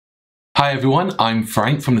Hi everyone, I'm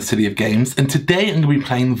Frank from the City of Games, and today I'm going to be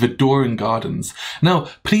playing Vadoran Gardens. Now,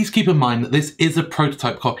 please keep in mind that this is a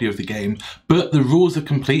prototype copy of the game, but the rules are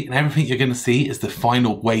complete and everything you're going to see is the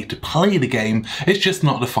final way to play the game. It's just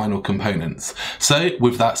not the final components. So,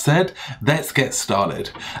 with that said, let's get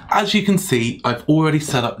started. As you can see, I've already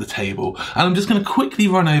set up the table, and I'm just going to quickly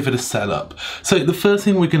run over the setup. So, the first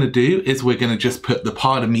thing we're going to do is we're going to just put the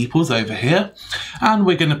pile of meeples over here, and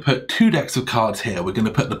we're going to put 2 decks of cards here. We're going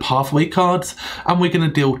to put the pathway cards, and we're going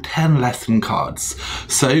to deal 10 lesson cards.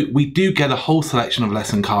 So we do get a whole selection of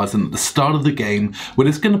lesson cards, and at the start of the game we're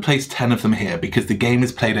just going to place 10 of them here because the game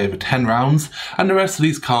is played over 10 rounds and the rest of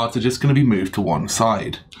these cards are just going to be moved to one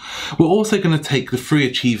side. We're also going to take the 3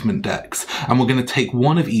 achievement decks, and we're going to take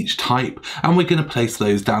 1 of each type, and we're going to place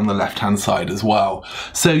those down the left hand side as well.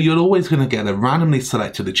 So you're always going to get a randomly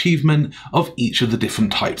selected achievement of each of the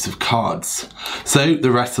different types of cards. So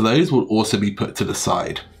the rest of those will also be put to the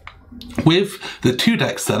side. With the 2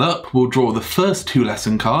 decks set up, we'll draw the first 2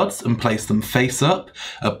 lesson cards and place them face up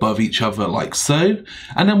above each other like so,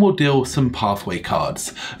 and then we'll deal some pathway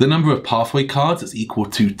cards. The number of pathway cards is equal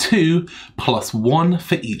to 2 plus 1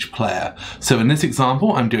 for each player. So in this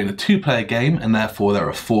example, I'm doing a 2-player game and therefore there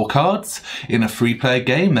are 4 cards. In a 3-player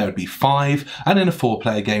game there would be 5, and in a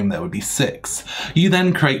 4-player game there would be 6. You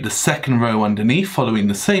then create the second row underneath following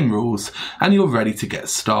the same rules, and you're ready to get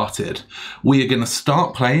started. We are going to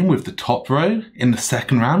start playing with the top row. In the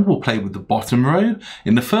second round we'll play with the bottom row.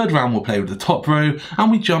 In the third round we'll play with the top row,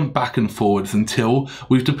 and we jump back and forwards until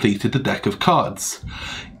we've depleted the deck of cards.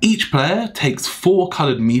 Each player takes 4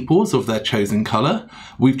 coloured meeples of their chosen colour.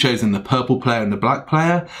 We've chosen the purple player and the black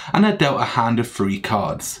player, and they're dealt a hand of 3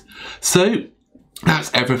 cards. So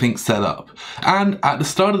that's everything set up, and at the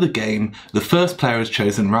start of the game the first player is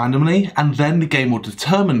chosen randomly, and then the game will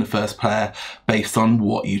determine the first player based on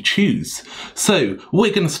what you choose. So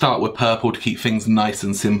we're going to start with purple to keep things nice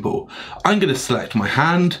and simple. I'm going to select my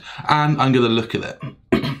hand and I'm going to look at it.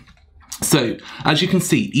 So, as you can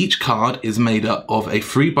see, each card is made up of a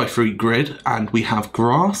 3x3 grid, and we have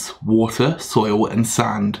grass, water, soil and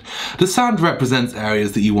sand. The sand represents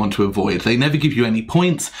areas that you want to avoid. They never give you any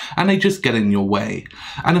points and they just get in your way.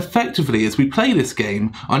 And effectively, as we play this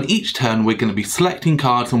game, on each turn we're going to be selecting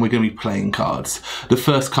cards and we're going to be playing cards. The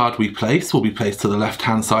first card we place will be placed to the left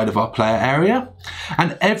hand side of our player area,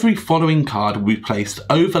 and every following card will be placed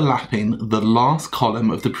overlapping the last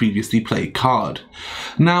column of the previously played card.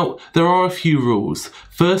 Now, there are a few rules.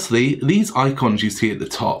 Firstly, these icons you see at the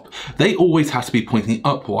top, they always have to be pointing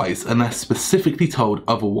upwards unless specifically told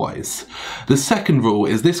otherwise. The second rule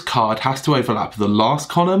is this card has to overlap the last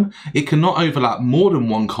column, it cannot overlap more than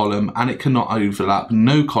 1 column, and it cannot overlap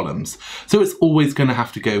no columns. So it's always going to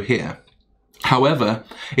have to go here. However,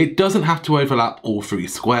 it doesn't have to overlap all 3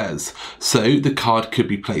 squares. So the card could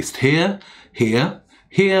be placed here, here,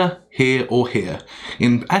 here, here or here.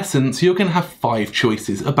 In essence, you're going to have 5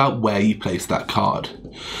 choices about where you place that card.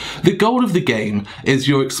 The goal of the game is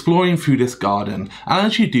you're exploring through this garden, and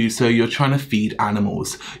as you do so you're trying to feed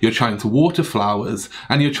animals, you're trying to water flowers,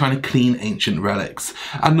 and you're trying to clean ancient relics.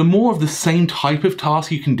 And the more of the same type of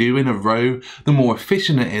task you can do in a row, the more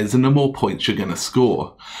efficient it is and the more points you're going to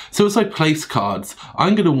score. So as I place cards,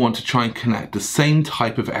 I'm going to want to try and connect the same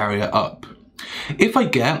type of area up. If I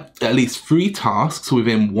get at least 3 tasks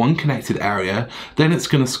within 1 connected area, then it's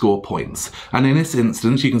going to score points. And in this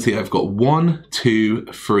instance, you can see I've got 1, 2,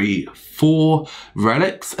 3, 4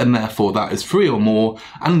 relics, and therefore that is 3 or more,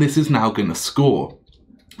 and this is now going to score.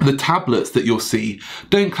 The tablets that you'll see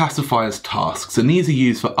don't classify as tasks, and these are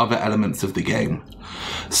used for other elements of the game.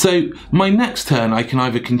 So my next turn I can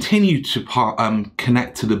either continue to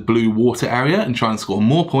connect to the blue water area and try and score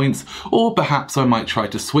more points, or perhaps I might try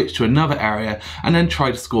to switch to another area and then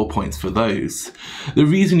try to score points for those. The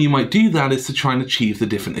reason you might do that is to try and achieve the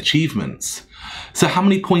different achievements. So how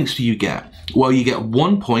many points do you get? Well, you get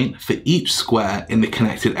 1 point for each square in the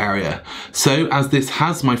connected area. So as this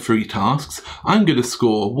has my 3 tasks, I'm going to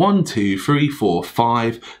score 1, 2, 3, 4,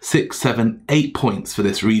 5, 6, 7, 8 points for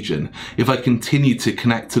this region. If I continue to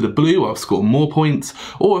connect to the blue, I'll score more points,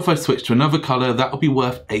 or if I switch to another colour, that will be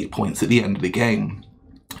worth 8 points at the end of the game.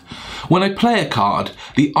 When I play a card,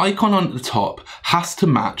 the icon on the top has to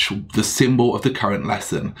match the symbol of the current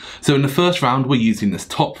lesson. So in the first round we're using this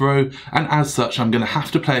top row, and as such I'm going to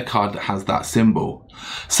have to play a card that has that symbol.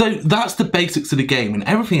 So that's the basics of the game, and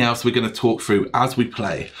everything else we're going to talk through as we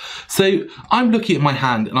play. So I'm looking at my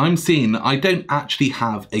hand and I'm seeing that I don't actually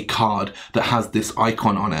have a card that has this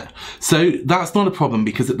icon on it. So that's not a problem,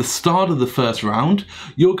 because at the start of the first round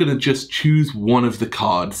you're going to just choose one of the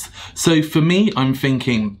cards. So for me, I'm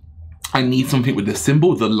thinking I need something with this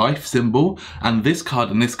symbol, the life symbol, and this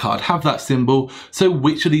card have that symbol. So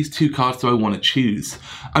which of these two cards do I want to choose?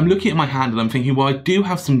 I'm looking at my hand and I'm thinking, well, I do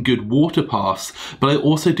have some good water paths, but I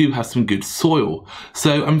also do have some good soil.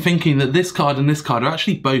 So I'm thinking that this card and this card are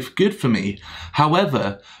actually both good for me.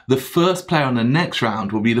 However, the first player on the next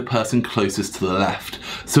round will be the person closest to the left.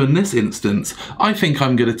 So in this instance, I think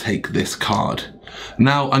I'm going to take this card.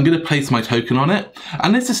 Now I'm going to place my token on it,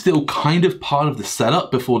 and this is still kind of part of the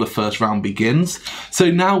setup before the first round begins.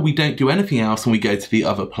 So now we don't do anything else and we go to the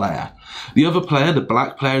other player. The other player, the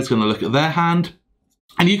black player, is going to look at their hand.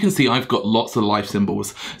 And you can see I've got lots of life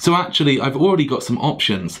symbols. So actually I've already got some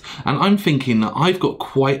options, and I'm thinking that I've got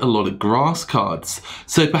quite a lot of grass cards.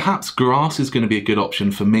 So perhaps grass is going to be a good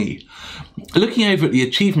option for me. Looking over at the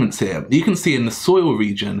achievements here, you can see in the soil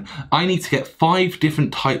region, I need to get 5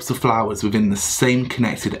 different types of flowers within the same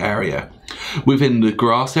connected area. Within the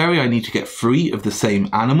grass area, I need to get 3 of the same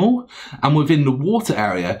animal. And within the water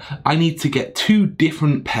area, I need to get 2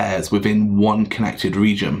 different pairs within one connected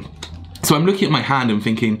region. So I'm looking at my hand and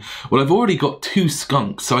thinking, well, I've already got 2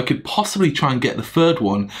 skunks, so I could possibly try and get the third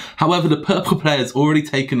one. However, the purple player's already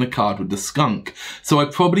taken the card with the skunk, so I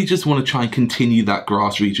probably just want to try and continue that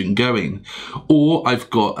grass region going. Or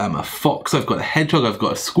I've got a fox, I've got a hedgehog, I've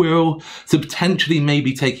got a squirrel, so potentially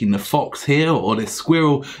maybe taking the fox here or this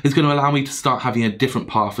squirrel is going to allow me to start having a different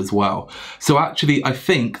path as well. So actually, I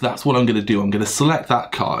think that's what I'm going to do. I'm going to select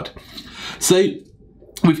that card. So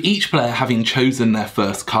with each player having chosen their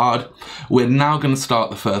first card, we're now going to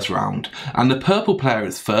start the first round. And the purple player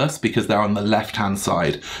is first because they're on the left-hand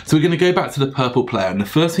side. So we're going to go back to the purple player, and the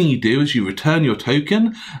first thing you do is you return your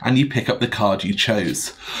token and you pick up the card you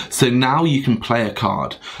chose. So now you can play a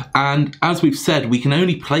card. And as we've said, we can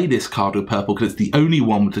only play this card with purple because it's the only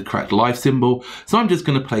one with the correct life symbol. So I'm just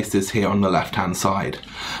going to place this here on the left-hand side.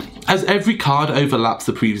 As every card overlaps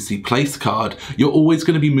the previously placed card, you're always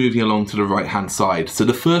going to be moving along to the right-hand side. So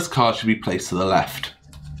the first card should be placed to the left.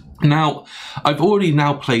 Now, I've already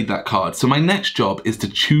now played that card, so my next job is to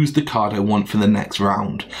choose the card I want for the next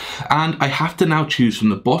round. And I have to now choose from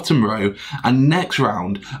the bottom row, and next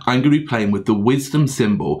round, I'm going to be playing with the wisdom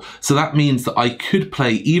symbol. So that means that I could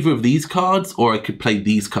play either of these cards, or I could play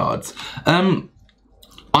these cards.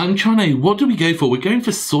 I'm trying to, what do we go for? We're going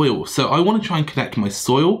for soil. So I want to try and connect my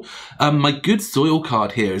soil. My good soil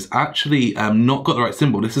card here is actually not got the right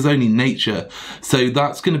symbol. This is only nature. So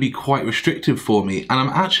that's going to be quite restrictive for me. And I'm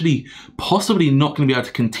actually possibly not going to be able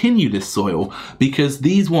to continue this soil because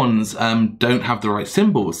these ones don't have the right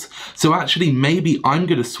symbols. So actually maybe I'm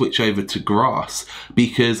going to switch over to grass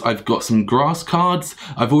because I've got some grass cards.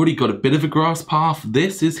 I've already got a bit of a grass path.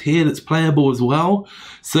 This is here that's playable as well.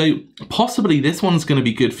 So possibly this one's going to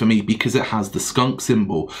be good for me because it has the skunk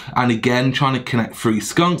symbol, and again trying to connect 3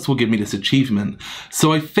 skunks will give me this achievement.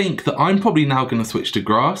 So I think that I'm probably now going to switch to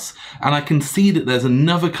grass, and I can see that there's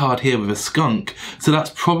another card here with a skunk, so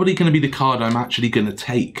that's probably going to be the card I'm actually going to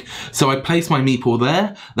take. So I place my meeple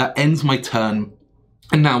there, that ends my turn.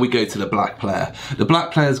 And now we go to the black player. The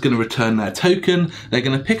black player is going to return their token, they're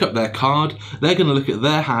going to pick up their card, they're going to look at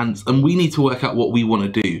their hands, and we need to work out what we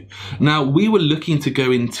want to do. Now, we were looking to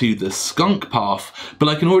go into the skunk path, but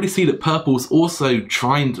I can already see that purple's also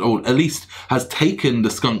trying, or at least has taken the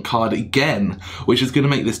skunk card again, which is going to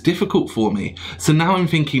make this difficult for me. So now I'm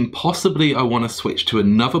thinking possibly I want to switch to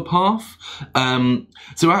another path.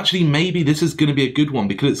 So actually maybe this is going to be a good one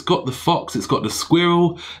because it's got the fox, it's got the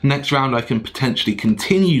squirrel. Next round I can potentially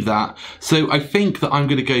continue that. So I think that I'm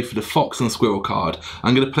going to go for the fox and squirrel card.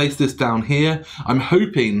 I'm going to place this down here. I'm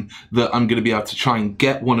hoping that I'm going to be able to try and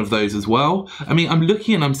get one of those as well. I mean, I'm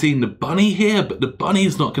looking and I'm seeing the bunny here, but the bunny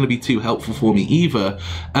is not going to be too helpful for me either.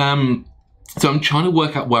 So I'm trying to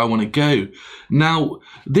work out where I want to go. Now,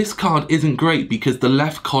 this card isn't great because the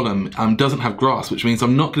left column doesn't have grass, which means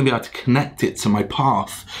I'm not going to be able to connect it to my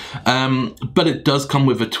path. But it does come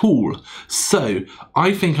with a tool. So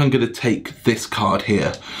I think I'm going to take this card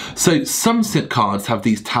here. So some cards have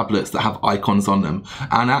these tablets that have icons on them.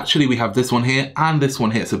 And actually we have this one here and this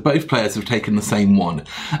one here. So both players have taken the same one.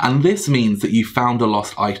 And this means that you found a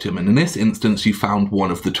lost item. And in this instance, you found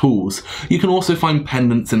one of the tools. You can also find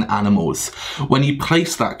pendants and animals. When you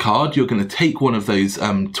place that card, you're going to take one of those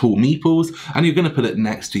tool meeples and you're going to put it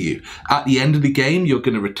next to you. At the end of the game, you're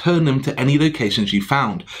going to return them to any locations you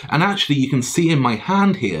found. And actually, you can see in my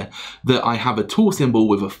hand here that I have a tool symbol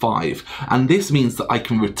with a 5. And this means that I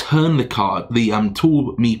can return the card, the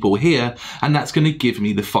tool meeple here, and that's going to give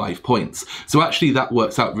me the 5 points. So actually, that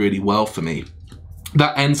works out really well for me.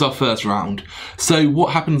 that ends our first round. So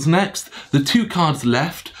what happens next? The 2 cards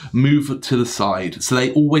left move to the side, so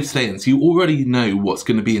they always stay in. So you already know what's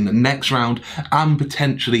going to be in the next round and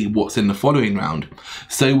potentially what's in the following round.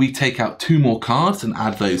 So we take out 2 more cards and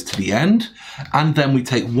add those to the end, and then we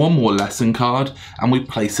take 1 more lesson card and we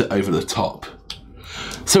place it over the top.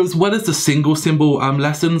 So as well as the single symbol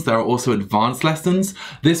lessons, there are also advanced lessons.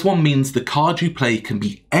 This one means the card you play can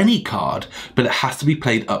be any card, but it has to be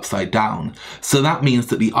played upside down. So that means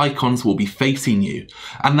that the icons will be facing you,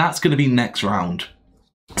 and that's going to be next round.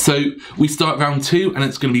 So we start round 2 and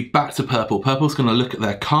it's going to be back to purple. Purple's going to look at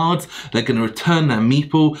their cards, they're going to return their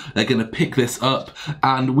meeple, they're going to pick this up,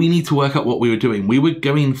 and we need to work out what we were doing. We were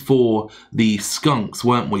going for the skunks,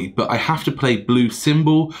 weren't we? But I have to play blue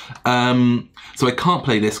symbol, so I can't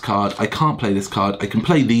play this card, I can't play this card, I can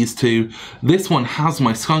play these 2. This one has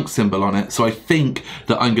my skunk symbol on it, so I think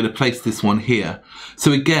that I'm going to place this one here.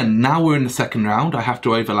 So again, now we're in the second round, I have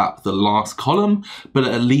to overlap the last column, but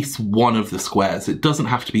at least one of the squares. It doesn't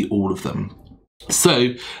have to be all of them.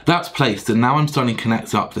 So that's placed, and now I'm starting to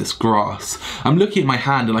connect up this grass. I'm looking at my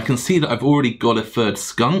hand and I can see that I've already got a 3rd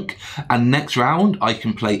skunk, and next round I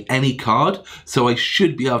can play any card, so I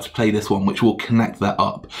should be able to play this one, which will connect that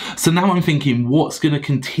up. So now I'm thinking, what's going to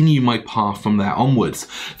continue my path from there onwards?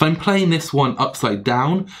 If I'm playing this one upside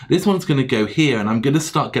down, this one's going to go here, and I'm going to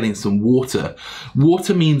start getting some water.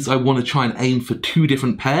 Water means I want to try and aim for 2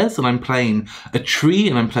 different pairs, and I'm playing a tree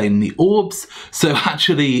and I'm playing the orbs. So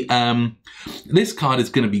actually, this card is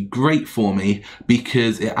going to be great for me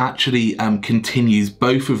because it actually continues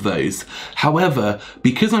both of those. However,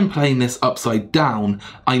 because I'm playing this upside down,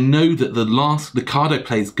 I know that the card I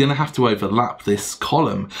play is going to have to overlap this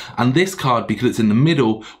column, and this card, because it's in the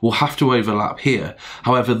middle, will have to overlap here.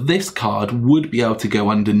 However, this card would be able to go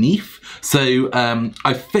underneath, so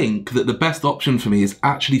I think that the best option for me is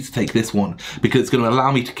actually to take this one, because it's going to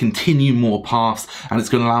allow me to continue more paths, and it's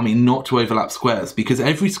going to allow me not to overlap squares, because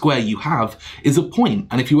every square you have is a point,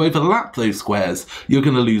 and if you overlap those squares, you're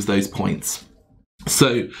going to lose those points.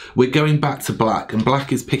 So we're going back to black, and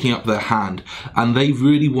black is picking up their hand, and they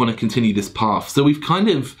really want to continue this path. So we've kind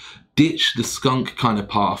of ditched the skunk kind of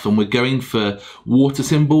path, and we're going for water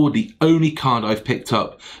symbol. The only card I've picked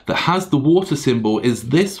up that has the water symbol is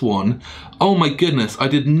this one. Oh my goodness, I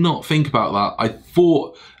did not think about that. I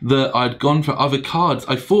thought that I'd gone for other cards.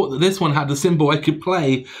 I thought that this one had the symbol I could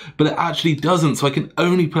play, but it actually doesn't, so I can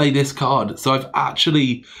only play this card. So I've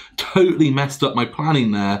actually totally messed up my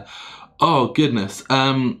planning there. Oh goodness.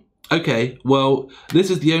 Okay, well, this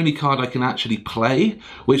is the only card I can actually play,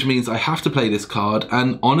 which means I have to play this card,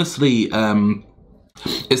 and honestly,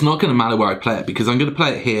 it's not going to matter where I play it, because I'm going to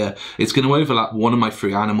play it here. It's going to overlap one of my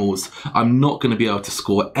 3 animals. I'm not going to be able to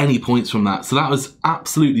score any points from that, so that was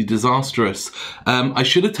absolutely disastrous. I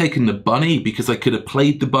should have taken the bunny, because I could have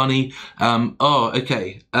played the bunny. Oh,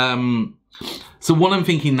 okay. So what I'm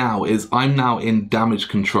thinking now is I'm now in damage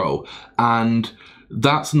control, and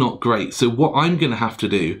that's not great. So what I'm going to have to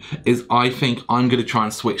do is I think I'm going to try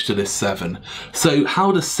and switch to this 7. So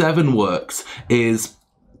how the 7 works is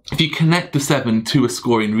if you connect the 7 to a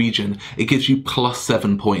scoring region, it gives you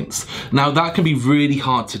 +7 points. Now that can be really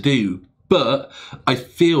hard to do, but I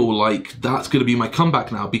feel like that's going to be my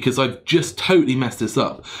comeback now, because I've just totally messed this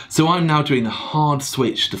up. So I'm now doing a hard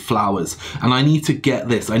switch to flowers, and I need to get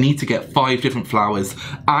this. I need to get 5 different flowers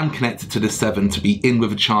and connect it to the 7 to be in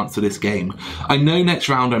with a chance for this game. I know next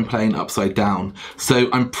round I'm playing upside down, so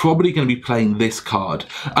I'm probably going to be playing this card.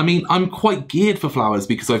 I mean, I'm quite geared for flowers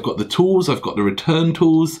because I've got the tools, I've got the return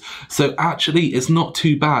tools, so actually it's not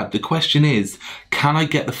too bad. The question is, can I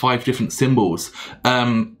get the 5 different symbols?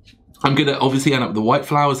 I'm going to obviously end up with the white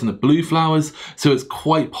flowers and the blue flowers, so it's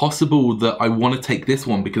quite possible that I want to take this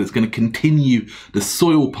one because it's going to continue the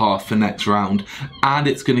soil path for next round, and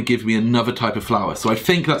it's going to give me another type of flower. So I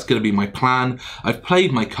think that's going to be my plan. I've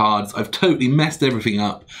played my cards, I've totally messed everything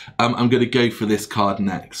up. I'm going to go for this card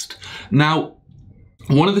next. Now,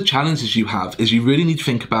 one of the challenges you have is you really need to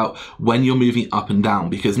think about when you're moving up and down,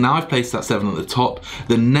 because now I've placed that 7 at the top,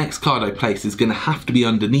 the next card I place is going to have to be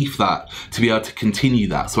underneath that to be able to continue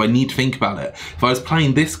that, so I need to think about it. If I was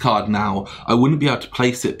playing this card now, I wouldn't be able to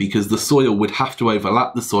place it because the soil would have to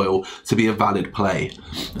overlap the soil to be a valid play.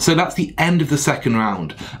 So that's the end of the second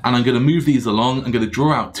round, and I'm going to move these along. I'm going to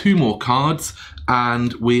draw out 2 more cards,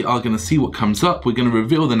 and we are going to see what comes up. We're going to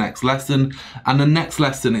reveal the next lesson, and the next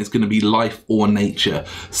lesson is going to be life or nature.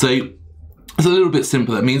 So It's a little bit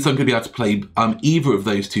simpler. It means I'm going to be able to play either of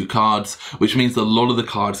those two cards, which means a lot of the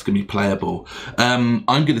cards can be playable. I'm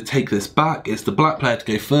going to take this back. It's the black player to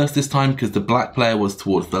go first this time because the black player was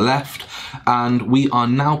towards the left, and we are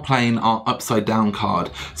now playing our upside down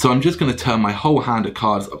card. So I'm just going to turn my whole hand of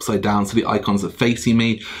cards upside down so the icons are facing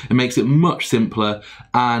me. It makes it much simpler,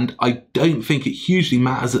 and I don't think it hugely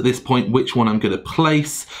matters at this point which one I'm going to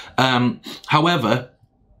place. However,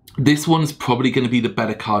 this one's probably going to be the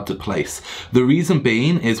better card to place. The reason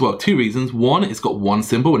being is, well, two reasons. One, it's got one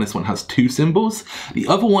symbol and this one has two symbols. The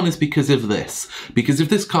other one is because of this. Because if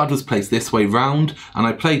this card was placed this way round and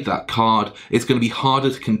I played that card, it's going to be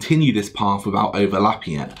harder to continue this path without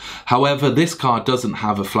overlapping it. However, this card doesn't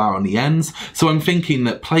have a flower on the ends, so I'm thinking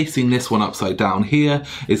that placing this one upside down here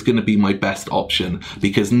is going to be my best option,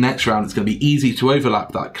 because next round it's going to be easy to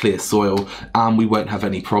overlap that clear soil and we won't have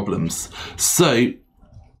any problems. So,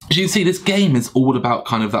 as you can see, this game is all about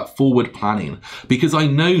kind of that forward planning, because I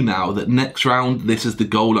know now that next round, this is the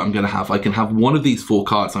goal that I'm going to have. I can have one of these four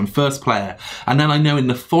cards, I'm first player, and then I know in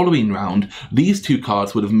the following round, these two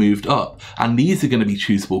cards would have moved up, and these are going to be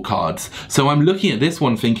choosable cards. So I'm looking at this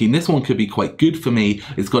one thinking this one could be quite good for me.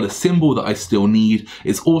 It's got a symbol that I still need.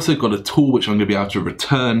 It's also got a tool which I'm going to be able to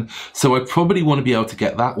return. So I probably want to be able to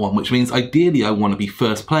get that one, which means ideally I want to be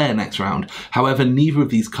first player next round. However, neither of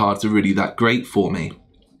these cards are really that great for me.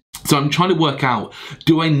 So I'm trying to work out,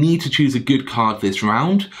 do I need to choose a good card this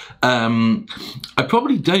round? I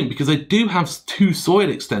probably don't, because I do have two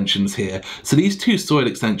soil extensions here. So these two soil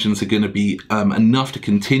extensions are going to be enough to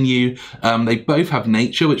continue. They both have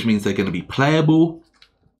nature, which means they're going to be playable.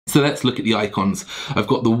 So let's look at the icons. I've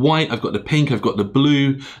got the white, I've got the pink, I've got the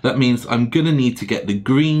blue. That means I'm going to need to get the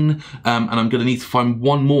green, and I'm going to need to find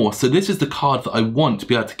one more. So this is the card that I want to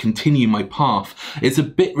be able to continue my path. It's a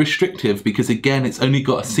bit restrictive because, again, it's only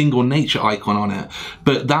got a single nature icon on it.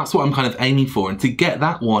 But that's what I'm kind of aiming for. And to get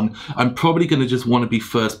that one, I'm probably going to just want to be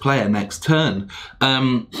first player next turn.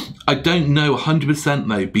 I don't know 100%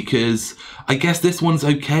 though, because I guess this one's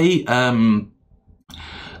okay.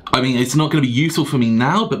 I mean, it's not going to be useful for me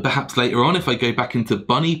now, but perhaps later on if I go back into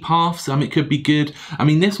bunny paths, it could be good. I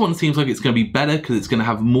mean, this one seems like it's going to be better because it's going to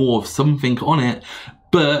have more of something on it,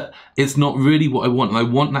 but it's not really what I want, and I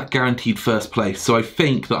want that guaranteed first place. So I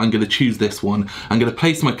think that I'm going to choose this one. I'm going to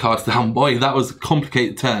place my cards down. Boy, that was a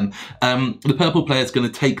complicated turn. The purple player is going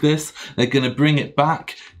to take this. They're going to bring it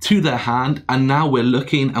back to their hand, and now we're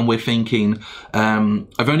looking and we're thinking,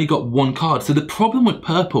 I've only got one card. So the problem with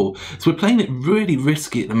purple is we're playing it really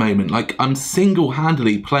risky at the moment. Like, I'm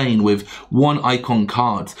single-handedly playing with one icon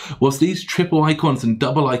cards, whilst these triple icons and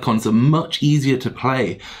double icons are much easier to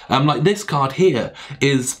play. Like this card here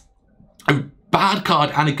is a bad card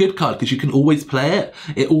and a good card because you can always play it.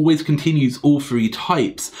 It always continues all three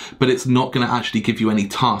types, but it's not going to actually give you any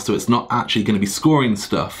tasks, so it's not actually going to be scoring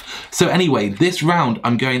stuff. So anyway, this round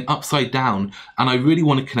I'm going upside down, and I really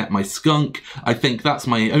want to connect my skunk. I think that's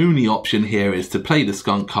my only option here, is to play the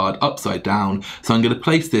skunk card upside down. So I'm going to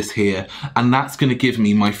place this here, and that's going to give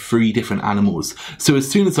me my 3 different animals. So as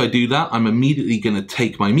soon as I do that, I'm immediately going to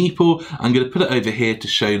take my meeple. I'm going to put it over here to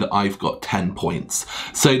show that I've got 10 points.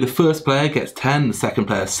 So the first player gets 10, the second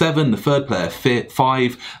player 7, the third player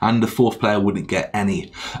 5, and the fourth player wouldn't get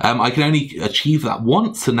any. I can only achieve that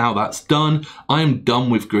once, so now that's done. I am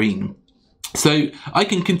done with green. So I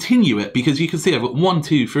can continue it because you can see I've got 1,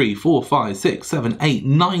 2, 3, 4, 5, 6, 7, 8,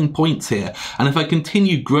 9 points here. And if I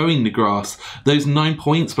continue growing the grass, those 9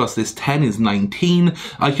 points plus this 10 is 19.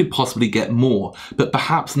 I could possibly get more, but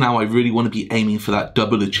perhaps now I really want to be aiming for that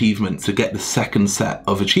double achievement to get the second set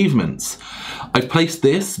of achievements. I've placed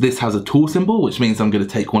this. This has a tool symbol, which means I'm going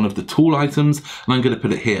to take one of the tool items and I'm going to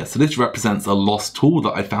put it here. So this represents a lost tool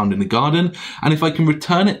that I found in the garden. And if I can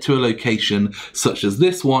return it to a location such as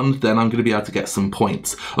this one, then I'm going to be able to get some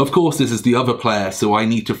points. Of course, this is the other player, so I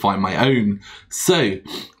need to find my own. So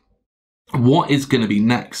what is going to be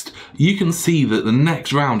next? You can see that the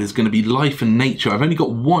next round is going to be life and nature. I've only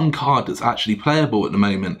got one card that's actually playable at the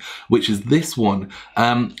moment, which is this one.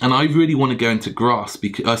 And I really want to go into grass,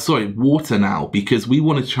 because, water now, because we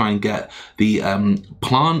want to try and get the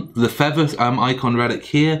the feather icon relic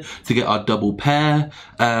here to get our double pair.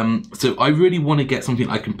 So I really want to get something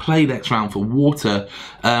I can play next round for water.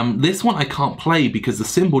 This one I can't play because the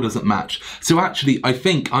symbol doesn't match. So actually, I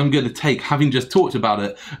think I'm going to take, having just talked about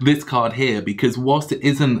it, this card here, because whilst it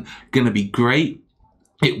isn't going to be great,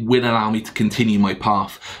 it will allow me to continue my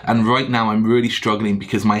path. And right now I'm really struggling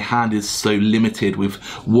because my hand is so limited with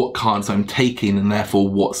what cards I'm taking and therefore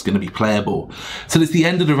what's going to be playable. So it's the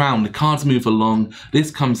end of the round. The cards move along.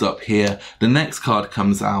 This comes up here. The next card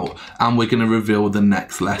comes out and we're going to reveal the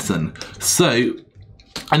next lesson. So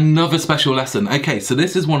Another special lesson. Okay, so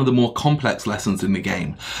this is one of the more complex lessons in the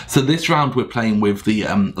game. So this round we're playing with the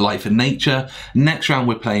life and nature. Next round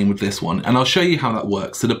we're playing with this one, and I'll show you how that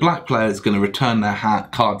works. So the black player is going to return their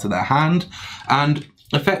card to their hand, and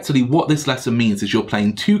effectively what this lesson means is you're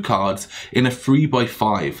playing 2 cards in a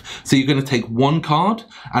 3x5. So you're going to take 1 card,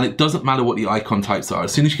 and it doesn't matter what the icon types are.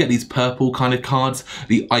 As soon as you get these purple kind of cards,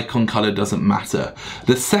 the icon color doesn't matter.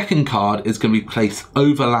 The second card is going to be placed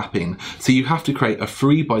overlapping. So you have to create a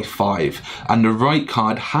 3x5, and the right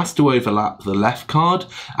card has to overlap the left card,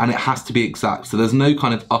 and it has to be exact. So there's no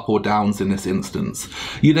kind of up or downs in this instance.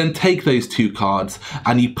 You then take those 2 cards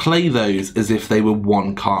and you play those as if they were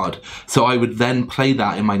 1 card. So I would then play that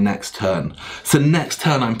in my next turn. So next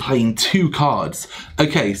turn I'm playing 2 cards.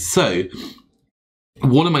 Okay, so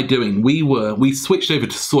what am I doing? We switched over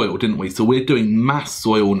to soil, didn't we? So we're doing mass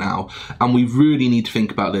soil now, and we really need to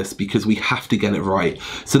think about this because we have to get it right.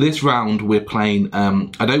 So this round we're playing,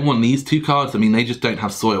 I don't want these 2 cards. I mean, they just don't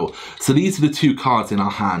have soil. So these are the 2 cards in our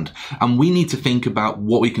hand, and we need to think about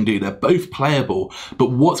what we can do. They're both playable, but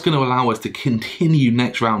what's going to allow us to continue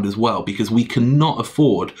next round as well, because we cannot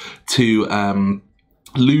afford to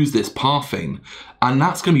lose this pathing, and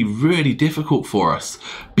that's going to be really difficult for us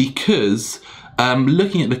because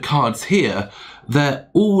looking at the cards here, they're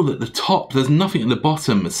all at the top, there's nothing at the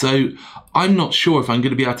bottom, so I'm not sure if I'm going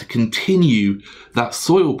to be able to continue that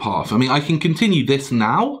soil path. I mean, I can continue this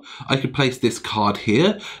now. I could place this card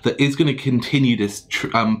here that is going to continue this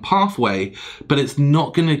pathway, but it's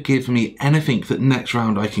not going to give me anything that next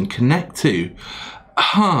round I can connect to.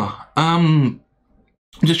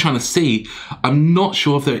 I'm just trying to see. I'm not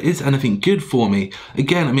sure if there is anything good for me.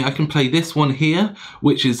 Again, I mean, I can play this one here,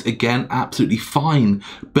 which is, again, absolutely fine,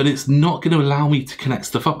 but it's not going to allow me to connect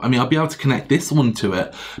stuff up. I mean, I'll be able to connect this one to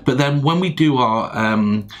it, but then when we do our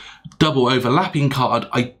double overlapping card,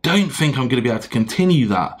 I don't think I'm going to be able to continue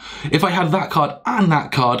that. If I had that card and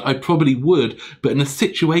that card, I probably would, but in the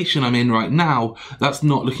situation I'm in right now, that's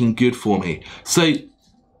not looking good for me. So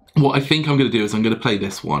what I think I'm going to do is I'm going to play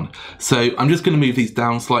this one. So I'm just going to move these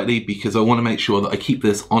down slightly because I want to make sure that I keep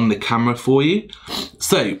this on the camera for you.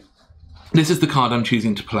 So this is the card I'm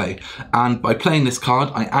choosing to play, and by playing this card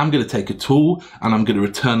I am going to take a tool and I'm going to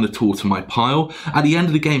return the tool to my pile. At the end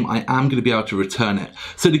of the game I am going to be able to return it.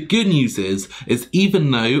 So the good news is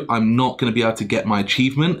even though I'm not going to be able to get my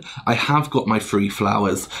achievement, I have got my free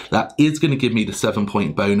flowers. That is going to give me the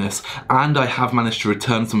 7-point bonus, and I have managed to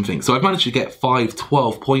return something. So I've managed to get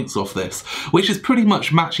 12 points off this, which is pretty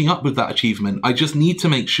much matching up with that achievement. I just need to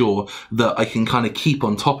make sure that I can kind of keep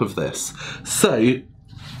on top of this. So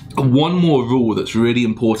one more rule that's really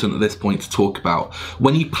important at this point to talk about.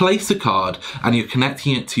 When you place a card and you're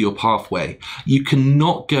connecting it to your pathway, you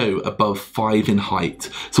cannot go above 5 in height.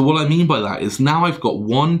 So what I mean by that is now I've got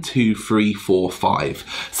 1, 2, 3, 4,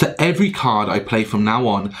 5. So every card I play from now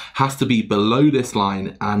on has to be below this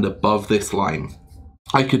line and above this line.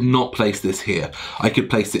 I could not place this here. I could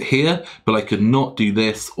place it here, but I could not do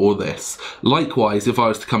this or this. Likewise, if I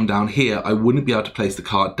was to come down here, I wouldn't be able to place the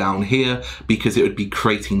card down here because it would be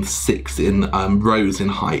creating 6 in rows in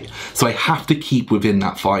height. So I have to keep within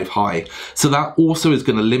that 5 high. So that also is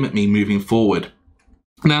going to limit me moving forward.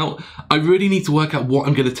 Now, I really need to work out what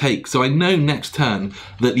I'm going to take. So I know next turn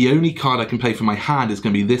that the only card I can play from my hand is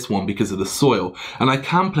going to be this one because of the soil. And I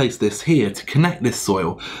can place this here to connect this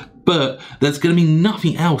soil. But there's going to be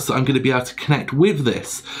nothing else that I'm going to be able to connect with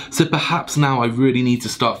this. So perhaps now I really need to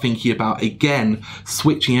start thinking about, again,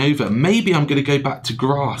 switching over. Maybe I'm going to go back to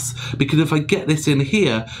grass, because if I get this in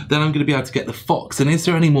here, then I'm going to be able to get the fox. And is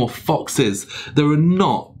there any more foxes? There are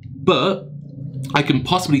not, but I can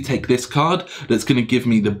possibly take this card that's going to give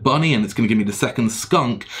me the bunny and it's going to give me the second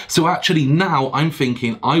skunk. So actually now I'm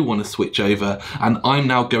thinking I want to switch over and I'm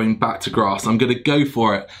now going back to grass. I'm going to go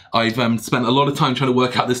for it. I've spent a lot of time trying to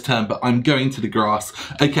work out this turn, but I'm going to the grass.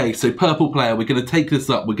 Okay, so purple player, we're going to take this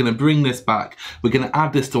up. We're going to bring this back. We're going to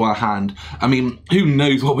add this to our hand. I mean, who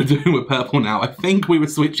knows what we're doing with purple now? I think we were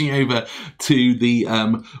switching over to the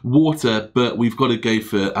water, but we've got to go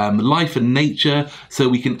for life and nature. So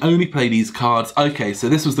we can only play these cards. Okay, so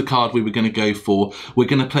this was the card we were going to go for. We're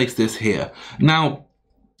going to place this here. Now,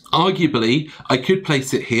 arguably, I could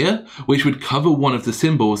place it here, which would cover one of the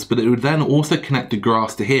symbols, but it would then also connect the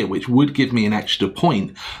grass to here, which would give me an extra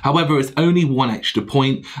point. However, it's only 1 extra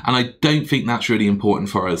point, and I don't think that's really important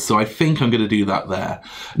for us, so I think I'm going to do that there.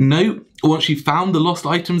 Note, once you've found the lost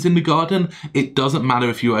items in the garden, it doesn't matter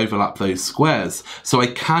if you overlap those squares. So I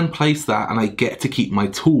can place that, and I get to keep my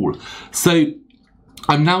tool. So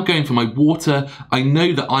I'm now going for my water. I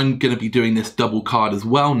know that I'm going to be doing this double card as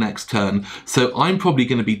well next turn, so I'm probably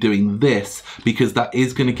going to be doing this because that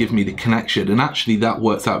is going to give me the connection, and actually that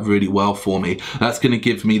works out really well for me. That's going to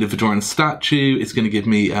give me the Vadoran statue, it's going to give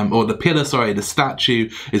me, or the pillar, sorry, the statue,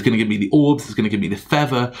 it's going to give me the orbs, it's going to give me the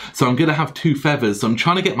feather, so I'm going to have 2 feathers, so I'm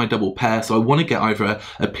trying to get my double pair, so I want to get either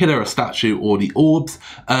a pillar, a statue, or the orbs.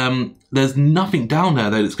 There's nothing down there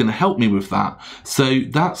though that's going to help me with that, so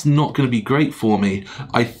that's not going to be great for me.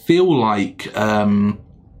 I feel like,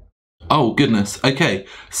 oh goodness, okay,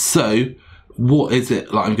 so what is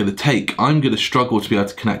it that I'm going to take? I'm going to struggle to be able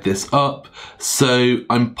to connect this up, so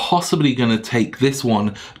I'm possibly going to take this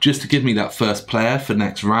one just to give me that first player for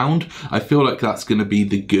next round. I feel like that's going to be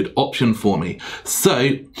the good option for me. So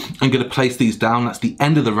I'm going to place these down. That's the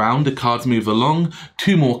end of the round. The cards move along,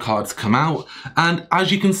 2 more cards come out, and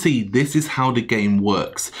as you can see, this is how the game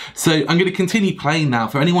works. So I'm going to continue playing now.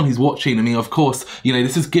 For anyone who's watching, I mean, of course, you know,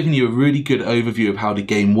 this is giving you a really good overview of how the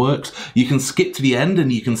game works. You can skip to the end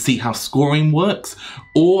and you can see how scoring works,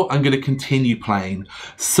 or I'm going to continue playing.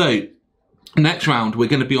 So next round we're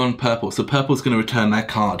going to be on purple, so purple's going to return their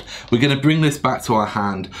card. We're going to bring this back to our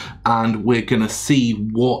hand and we're going to see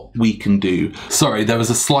what we can do. Sorry, there was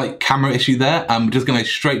a slight camera issue there. I'm just going to go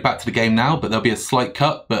straight back to the game now, but there'll be a slight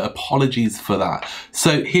cut, but apologies for that.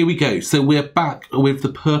 So here we go. So we're back with the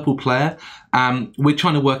purple player. We're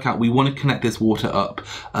trying to work out, we want to connect this water up.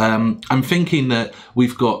 I'm thinking that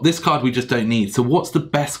we've got this card we just don't need. So what's the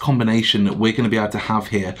best combination that we're going to be able to have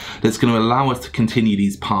here that's going to allow us to continue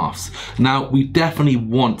these paths? Now, we definitely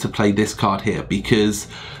want to play this card here because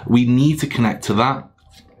we need to connect to that.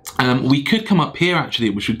 We could come up here actually,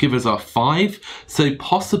 which would give us our 5. So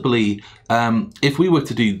possibly, if we were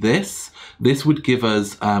to do this, this would give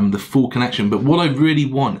us the full connection. But what I really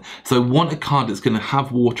want, so I want a card that's going to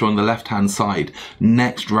have water on the left-hand side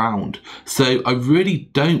next round. So I really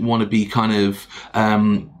don't want to be kind of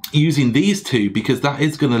using these 2 because that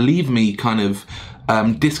is going to leave me kind of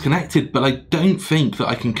disconnected, but I don't think that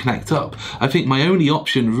I can connect up. I think my only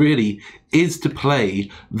option really is to play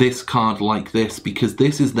this card like this, because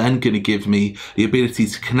this is then going to give me the ability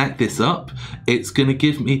to connect this up. It's going to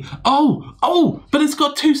give me, oh, but it's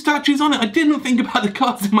got 2 statues on it. I didn't think about the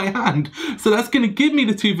cards in my hand. So that's going to give me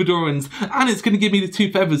the 2 Vadorans, and it's going to give me the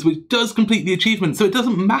 2 feathers, which does complete the achievement. So it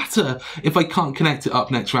doesn't matter if I can't connect it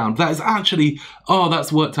up next round. That is actually, oh,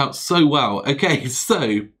 that's worked out so well. Okay,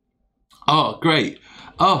 so, oh, great.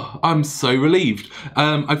 Oh, I'm so relieved.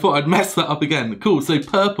 I thought I'd mess that up again. Cool, so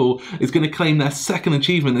purple is going to claim their 2nd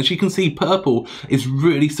achievement. As you can see, purple is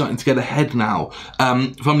really starting to get ahead now,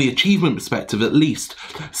 from the achievement perspective at least.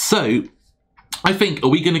 So I think, are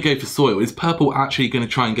we going to go for soil? Is purple actually going to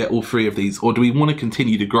try and get all 3 of these, or do we want to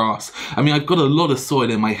continue to grass? I mean, I've got a lot of soil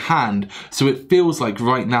in my hand, so it feels like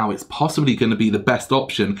right now it's possibly going to be the best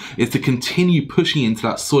option is to continue pushing into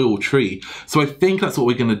that soil tree. So I think that's what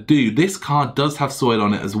we're going to do. This card does have soil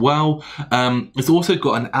on it as well. It's also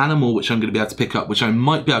got an animal which I'm going to be able to pick up, which I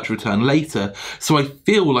might be able to return later. So I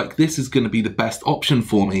feel like this is going to be the best option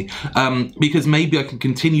for me, because maybe I can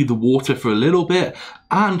continue the water for a little bit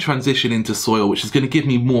and transition into soil, which is going to give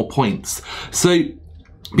me more points. So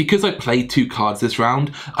because I played 2 cards this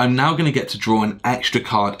round, I'm now going to get to draw an extra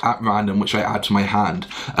card at random, which I add to my hand.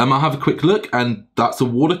 I'll have a quick look, and that's a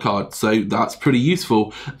water card, so that's pretty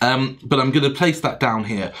useful. But I'm going to place that down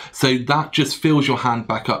here. So that just fills your hand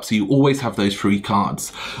back up, so you always have those 3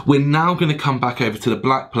 cards. We're now going to come back over to the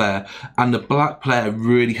black player, and the black player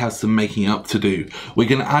really has some making up to do. We're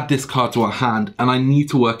going to add this card to our hand, and I need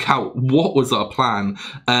to work out what was our plan.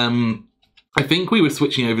 I think we were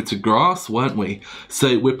switching over to grass, weren't we?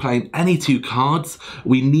 So we're playing any 2 cards.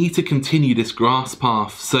 We need to continue this grass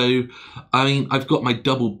path. So, I mean, I've got my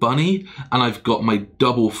double bunny and I've got my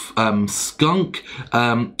double skunk.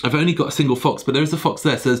 I've only got a single fox, but there is a fox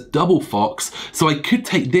there, so there's double fox. So I could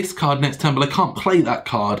take this card next turn, but I can't play that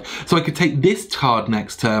card. So I could take this card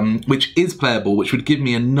next turn, which is playable, which would give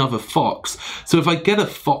me another fox. So if I get a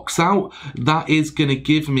fox out, that is going to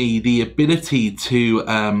give me the ability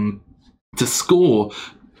to score,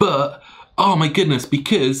 but oh my goodness,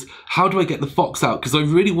 because how do I get the fox out? Because I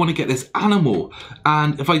really want to get this animal,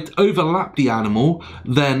 and if I overlap the animal,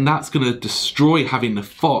 then that's going to destroy having the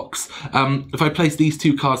fox. If I place these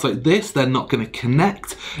 2 cards like this, they're not going to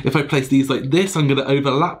connect. If I place these like this, I'm going to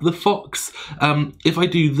overlap the fox. If I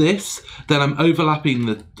do this, then I'm overlapping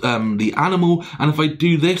the animal, and if I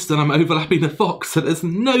do this, then I'm overlapping the fox. So there's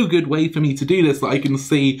no good way for me to do this that I can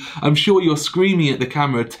see. I'm sure you're screaming at the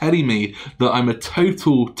camera telling me that I'm a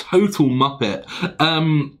total muppet.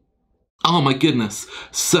 Oh my goodness.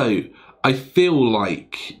 So I feel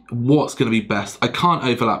like what's going to be best, I can't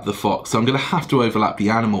overlap the fox, so I'm going to have to overlap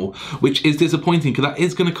the animal, which is disappointing because that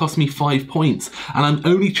is going to cost me 5 points, and I'm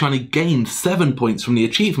only trying to gain 7 points from the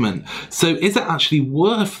achievement. So is it actually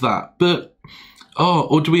worth that? But, oh,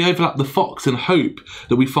 or do we overlap the fox and hope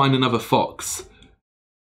that we find another fox?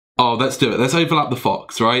 Oh, let's do it. Let's overlap the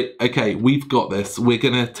fox, right? Okay, we've got this. We're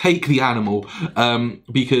going to take the animal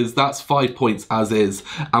because that's 5 points as is.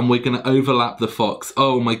 And we're going to overlap the fox.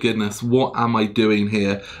 Oh my goodness, what am I doing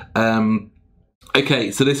here?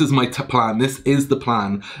 Okay, so this is my plan. This is the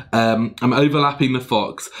plan. I'm overlapping the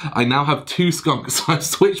fox. I now have 2 skunks, so I've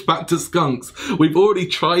switched back to skunks. We've already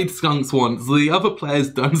tried skunks once. The other player's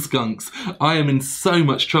done skunks. I am in so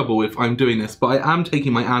much trouble if I'm doing this, but I am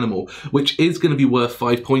taking my animal, which is going to be worth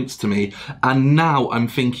 5 points to me. And now I'm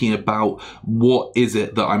thinking about what is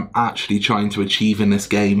it that I'm actually trying to achieve in this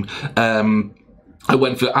game. I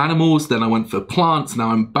went for animals, then I went for plants, now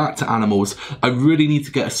I'm back to animals. I really need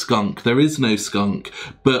to get a skunk. There is no skunk,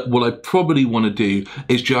 but what I probably want to do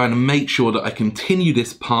is try and make sure that I continue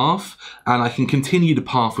this path, and I can continue the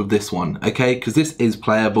path with this one, okay? Because this is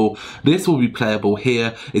playable. This will be playable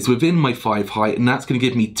here. It's within my 5 height, and that's going to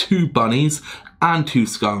give me 2 bunnies and 2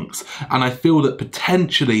 skunks, and I feel that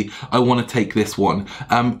potentially I want to take this one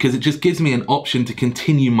because it just gives me an option to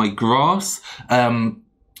continue my grass,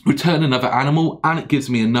 return another animal, and it gives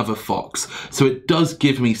me another fox. So it does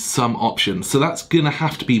give me some options. So that's gonna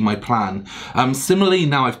have to be my plan. Similarly,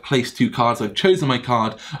 now I've placed 2 cards, I've chosen my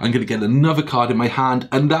card, I'm gonna get another card in my hand,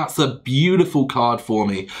 and that's a beautiful card for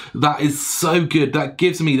me. That is so good. That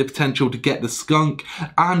gives me the potential to get the skunk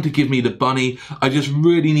and to give me the bunny. I just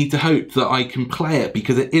really need to hope that I can play it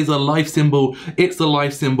because it is a life symbol. It's a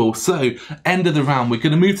life symbol. So end of the round, we're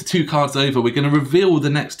gonna move the 2 cards over. We're gonna reveal the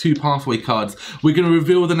next 2 pathway cards. We're gonna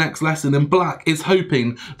reveal the next lesson, and black is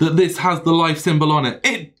hoping that this has the life symbol on it.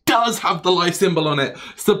 It does have the life symbol on it,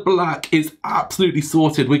 so black is absolutely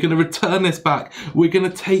sorted. We're going to return this back, we're going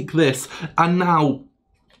to take this, and now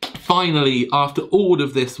finally, after all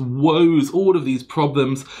of this woes, all of these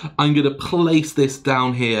problems, I'm going to place this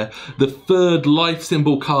down here. The 3rd life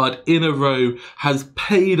symbol card in a row has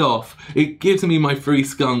paid off. It gives me my 3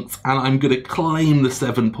 skunks, and I'm going to claim the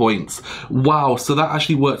 7 points. Wow, so that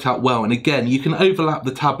actually worked out well. And again, you can overlap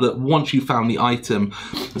the tablet once you found the item.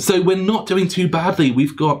 So we're not doing too badly.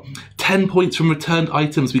 We've got 10 points from returned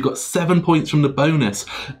items. We've got 7 points from the bonus.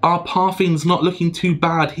 Our pathing's not looking too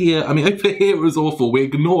bad here. I mean, over here it was awful. We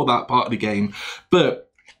ignore that part of the game.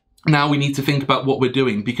 But now we need to think about what we're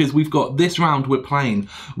doing, because we've got this round we're playing.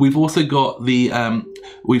 We've also got the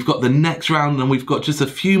next round, and we've got just a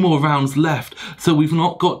few more rounds left. So we've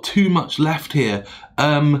not got too much left here.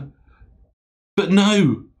 But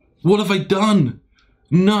no, what have I done?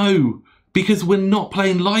 No. Because we're not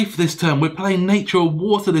playing life this turn, we're playing nature or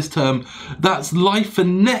water this turn. That's life for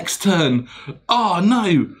next turn. Oh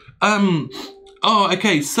no. Oh,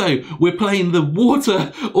 okay, so we're playing the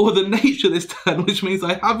water or the nature this turn, which means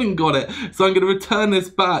I haven't got it. So I'm going to return this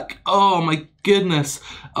back. Oh my goodness.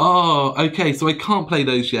 Oh, okay, so I can't play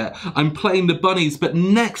those yet. I'm playing the bunnies, but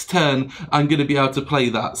next turn I'm going to be able to play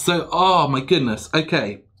that. So, oh my goodness,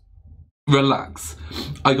 okay. Relax.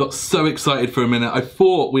 I got so excited for a minute. I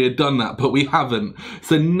thought we had done that, but we haven't.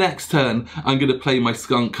 So next turn, I'm going to play my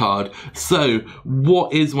skunk card. So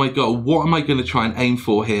what is my goal? What am I going to try and aim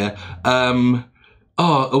for here?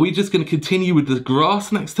 Are we just going to continue with the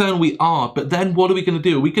grass next turn? We are, but then what are we going to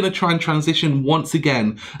do? Are we going to try and transition once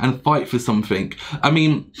again and fight for something? I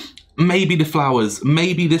mean, maybe the flowers.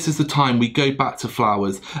 Maybe this is the time we go back to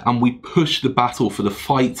flowers and we push the battle for the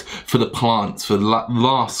fight for the plants, for the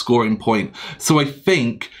last scoring point. So I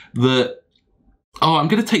think that, oh, I'm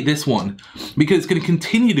going to take this one because it's going to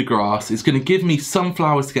continue the grass. It's going to give me some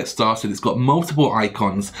flowers to get started. It's got multiple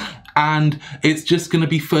icons, and it's just going to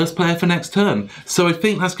be first player for next turn. So I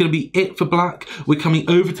think that's going to be it for black. We're coming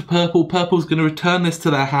over to purple. Purple's going to return this to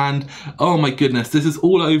their hand. Oh my goodness, this is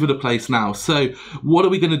all over the place now. So what are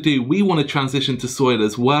we going to do? We want to transition to soil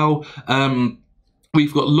as well.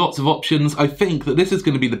 We've got lots of options. I think that this is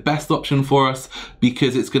going to be the best option for us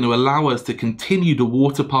because it's going to allow us to continue the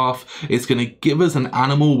water path. It's going to give us an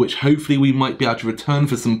animal which hopefully we might be able to return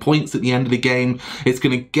for some points at the end of the game. It's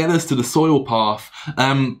going to get us to the soil path.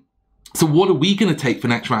 So what are we going to take for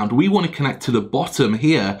next round? We want to connect to the bottom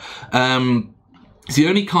here. So the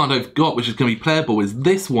only card I've got which is going to be playable is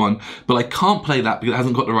this one, but I can't play that because it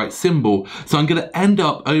hasn't got the right symbol. So I'm going to end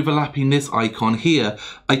up overlapping this icon here.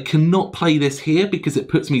 I cannot play this here because it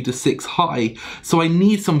puts me to 6 high. So I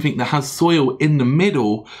need something that has soil in the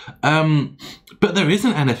middle, but there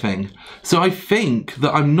isn't anything. So I think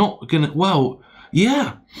that I'm not going to, well,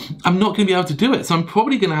 yeah, I'm not going to be able to do it. So I'm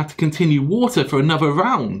probably going to have to continue water for another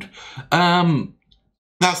round.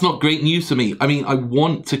 That's not great news for me. I mean, I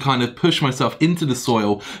want to kind of push myself into the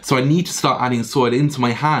soil, so I need to start adding soil into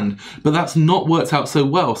my hand, but that's not worked out so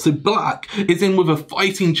well. So black is in with a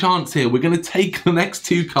fighting chance here. We're going to take the next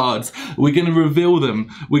 2 cards. We're going to reveal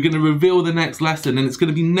them. We're going to reveal the next lesson, and it's going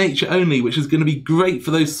to be nature only, which is going to be great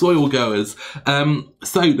for those soil goers.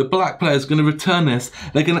 So the black player is going to return this.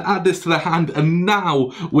 They're going to add this to their hand, and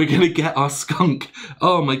now we're going to get our skunk.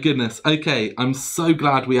 Oh my goodness. Okay, I'm so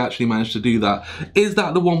glad we actually managed to do that. Is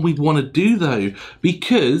that the one we'd want to do though?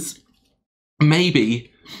 Because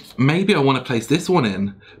maybe I want to place this one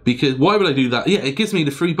in, because why would I do that? Yeah, it gives me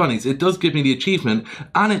the 3 bunnies, it does give me the achievement,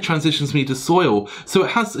 and it transitions me to soil, so it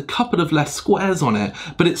has a couple of less squares on it,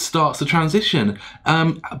 but it starts the transition.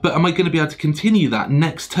 But am I going to be able to continue that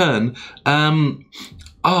next turn?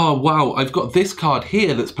 Oh wow, I've got this card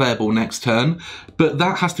here that's playable next turn, but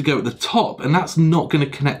that has to go at the top, and that's not going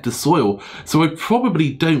to connect to soil, so I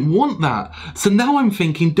probably don't want that. So now I'm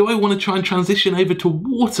thinking, do I want to try and transition over to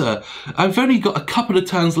water? I've only got a couple of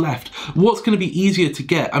turns left. What's going to be easier to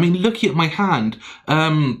get? I mean, looking at my hand,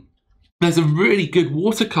 there's a really good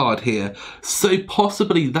water card here, so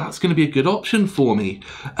possibly that's going to be a good option for me.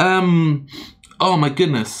 Oh my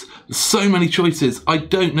goodness, so many choices. I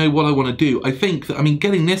don't know what I want to do. I think that, I mean,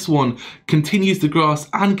 getting this one continues the grass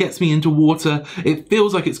and gets me into water. It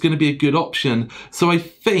feels like it's going to be a good option. So I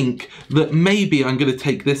think that maybe I'm going to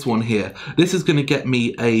take this one here. This is going to get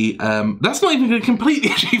me a, that's not even going to complete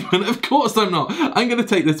the achievement. Of course I'm not. I'm going to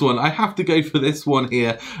take this one. I have to go for this one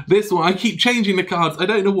here. This one, I keep changing the cards. I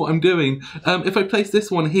don't know what I'm doing. If I place this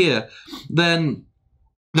one here, then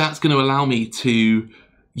that's going to allow me to,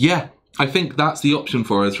 yeah, I think that's the option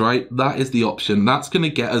for us, right? That is the option. That's going to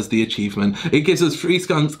get us the achievement. It gives us 3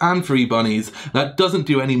 skunks and 3 bunnies. That doesn't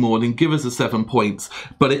do any more than give us the 7 points,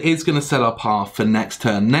 but it is going to set our path for next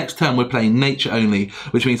turn. Next turn, we're playing nature only,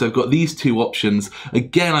 which means I've got these 2 options.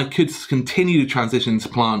 Again, I could continue to transition to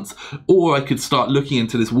plants, or I could start looking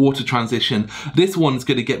into this water transition. This one's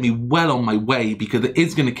going to get me well on my way because it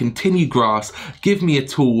is going to continue grass, give me a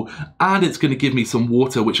tool, and it's going to give me some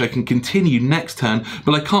water, which I can continue next turn,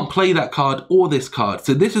 but I can't play that card or this card.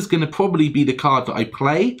 So this is going to probably be the card that I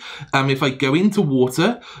play if I go into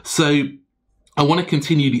water. So I want to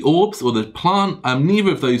continue the orbs or the plant.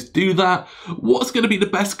 Neither of those do that. What's going to be the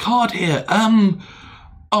best card here?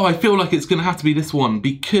 Oh, I feel like it's going to have to be this one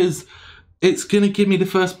because it's going to give me the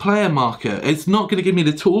first player marker. It's not going to give me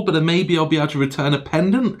the tool, but then maybe I'll be able to return a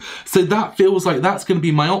pendant. So that feels like that's going to be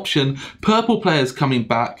my option. Purple player's coming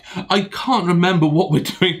back. I can't remember what we're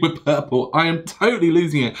doing with purple. I am totally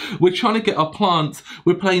losing it. We're trying to get our plants.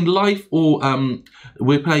 We're playing life or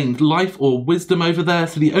wisdom over there.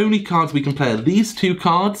 So the only cards we can play are these 2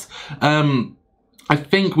 cards. I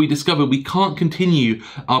think we discovered we can't continue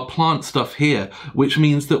our plant stuff here, which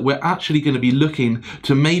means that we're actually going to be looking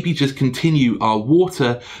to maybe just continue our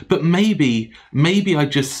water, but maybe I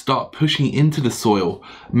just start pushing into the soil.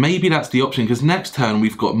 Maybe that's the option, because next turn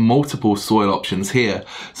we've got multiple soil options here.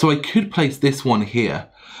 So I could place this one here,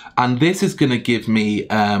 and this is going to give me,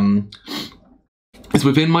 it's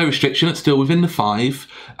within my restriction, it's still within the 5.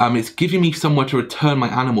 It's giving me somewhere to return my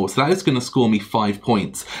animal, so that is going to score me 5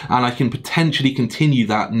 points, and I can potentially continue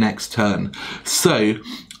that next turn. So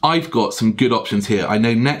I've got some good options here. I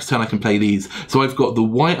know next turn I can play these. So I've got the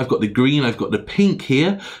white, I've got the green, I've got the pink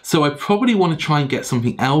here. So I probably want to try and get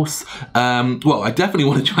something else. Well, I definitely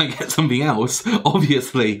want to try and get something else,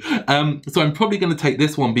 obviously. So I'm probably going to take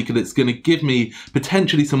this one because it's going to give me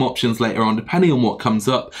potentially some options later on, depending on what comes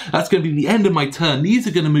up. That's going to be the end of my turn. These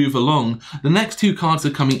are going to move along. The next 2 cards are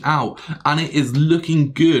coming out, and it is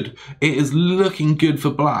looking good. It is looking good for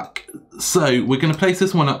black. So we're going to place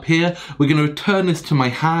this one up here. We're going to return this to my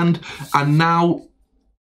hand. And now,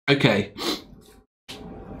 okay,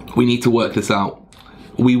 we need to work this out.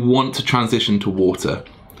 We want to transition to water.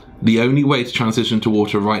 The only way to transition to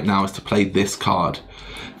water right now is to play this card.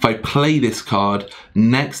 If I play this card,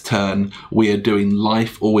 next turn we are doing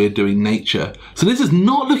life or we're doing nature. So this is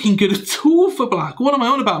not looking good at all for black. What am I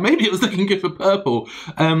on about? Maybe it was looking good for purple.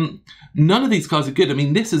 None of these cards are good. I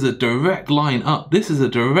mean, this is a direct line up. This is a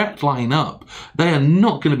direct line up. They are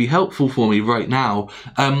not going to be helpful for me right now.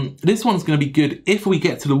 This one's going to be good if we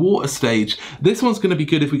get to the water stage. This one's going to be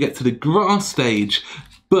good if we get to the grass stage.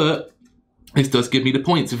 But this does give me the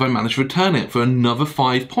points if I manage to return it for another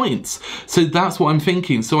 5 points. So that's what I'm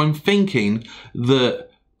thinking. So I'm thinking that,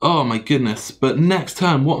 oh my goodness, but next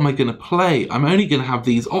turn, what am I going to play? I'm only going to have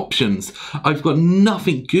these options. I've got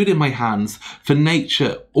nothing good in my hands for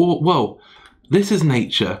nature, or, well, this is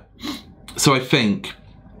nature. So I think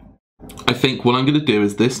I think what I'm going to do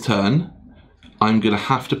is this turn, I'm going to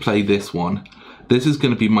have to play this one. This is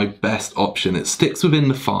going to be my best option. It sticks within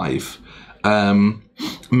the 5.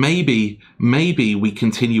 Maybe we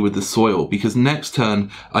continue with the soil, because next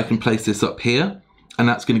turn I can place this up here, and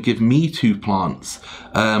that's going to give me 2 plants.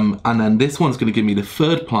 And then this one's going to give me the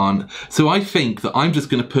 3rd plant. So I think that I'm just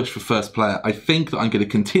going to push for first player. I think that I'm going to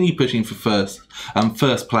continue pushing for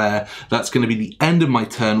first player. That's going to be the end of my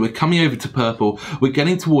turn. We're coming over to purple. We're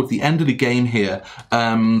getting towards the end of the game here.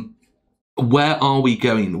 Where are we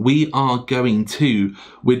going? We're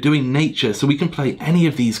doing nature, so we can play any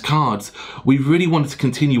of these cards. We really wanted to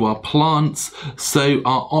continue our plants, so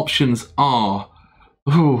our options are,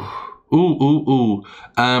 we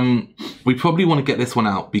probably want to get this one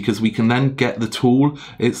out, because we can then get the tool.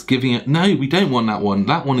 It's giving it, no, we don't want that one.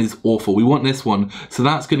 That one is awful. We want this one. So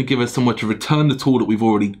that's going to give us somewhere to return the tool that we've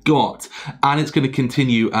already got. And it's going to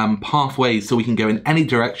continue pathways, so we can go in any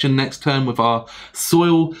direction next turn with our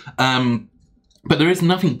soil. But there is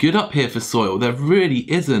nothing good up here for soil. There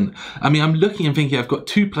really isn't. I mean, I'm looking and thinking I've got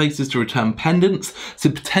 2 places to return pendants, so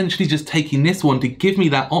potentially just taking this one to give me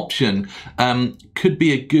that option could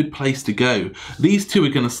be a good place to go. These 2 are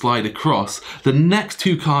going to slide across. The next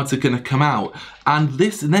 2 cards are going to come out, and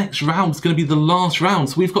this next round is going to be the last round.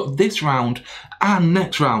 So we've got this round and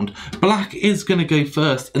next round. Black is going to go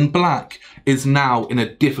first, and black is now in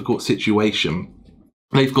a difficult situation.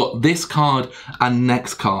 They've got this card and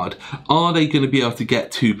next card. Are they going to be able to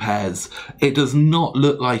get 2 pairs? It does not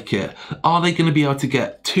look like it. Are they going to be able to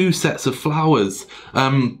get 2 sets of flowers?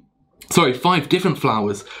 Sorry, 5 different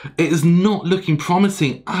flowers. It is not looking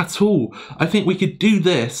promising at all. I think we could do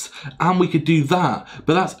this and we could do that,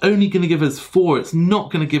 but that's only going to give us 4. It's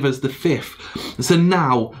not going to give us the 5th. So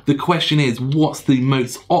now the question is, what's the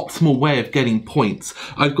most optimal way of getting points?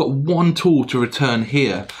 I've got 1 tool to return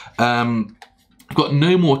here. I've got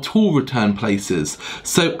no more tool return places.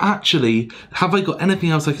 So actually, have I got anything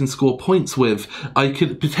else I can score points with? I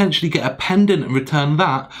could potentially get a pendant and return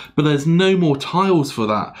that, but there's no more tiles for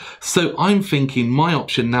that. So I'm thinking my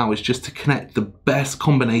option now is just to connect the best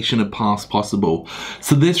combination of paths possible.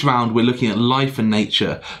 So this round, we're looking at life and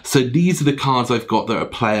nature. So these are the cards I've got that are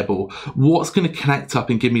playable. What's going to connect up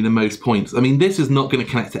and give me the most points? I mean, this is not going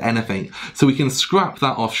to connect to anything. So we can scrap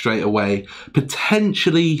that off straight away.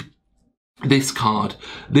 Potentially this card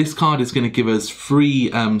is going to give us free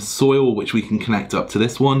soil, which we can connect up to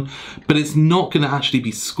this one, but it's not going to actually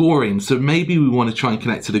be scoring. So maybe we want to try and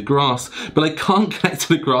connect to the grass, but I can't connect to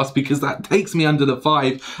the grass because that takes me under the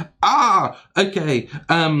 5. Okay.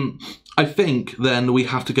 I think then we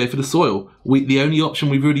have to go for the soil. The only option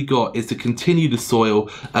we've really got is to continue the soil.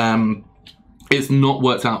 It's not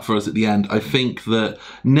worked out for us at the end. I think that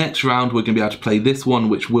next round we're going to be able to play this one,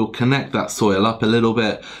 which will connect that soil up a little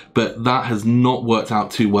bit, but that has not worked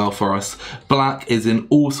out too well for us. Black is in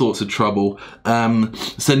all sorts of trouble.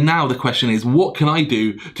 So now the question is, what can I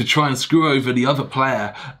do to try and screw over the other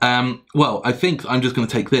player? Well, I think I'm just going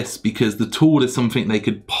to take this because the tool is something they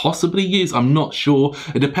could possibly use. I'm not sure.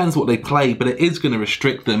 It depends what they play, but it is going to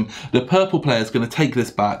restrict them. The purple player is going to take this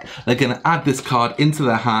back. They're going to add this card into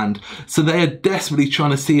their hand. So they are desperately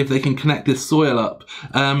trying to see if they can connect this soil up.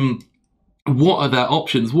 What are their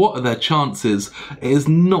options? What are their chances? It is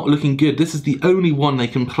not looking good. This is the only one they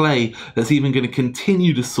can play that's even going to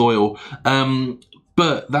continue the soil.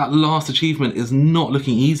 But that last achievement is not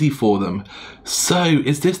looking easy for them. So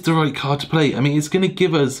is this the right card to play? I mean, it's going to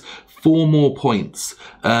give us 4 more points.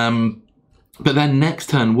 But then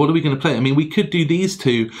next turn, what are we going to play? I mean, we could do these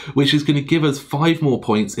 2, which is going to give us 5 more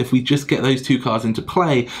points if we just get those 2 cards into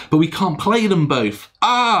play, but we can't play them both.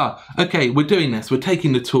 Okay, we're doing this. We're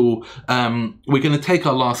taking the tool. We're going to take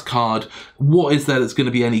our last card. What is there that's going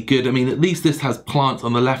to be any good? I mean, at least this has plants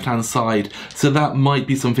on the left-hand side, so that might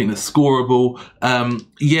be something that's scoreable.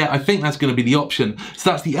 Yeah, I think that's going to be the option.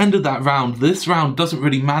 So that's the end of that round. This round doesn't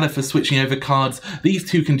really matter for switching over cards. These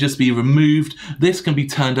 2 can just be removed. This can be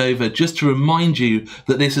turned over just to remind you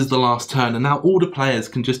that this is the last turn, and now all the players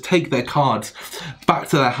can just take their cards back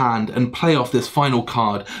to their hand and play off this final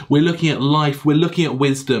card. We're looking at life, we're looking at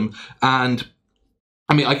wisdom, and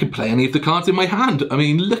I mean, I could play any of the cards in my hand. I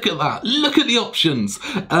mean, look at that. Look at the options.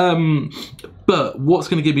 But what's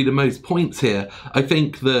going to give me the most points here? I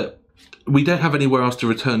think that we don't have anywhere else to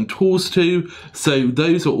return tools to, so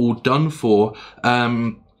those are all done for.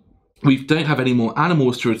 We don't have any more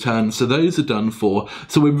animals to return, so those are done for.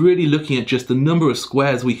 So we're really looking at just the number of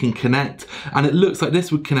squares we can connect. And it looks like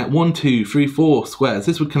this would connect 1, 2, 3, 4 squares.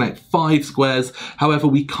 This would connect 5 squares. However,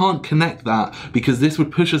 we can't connect that because this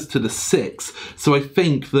would push us to the 6. So I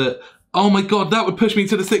think that Oh my god, that would push me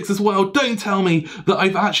to the 6 as well. Don't tell me that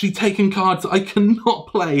I've actually taken cards I cannot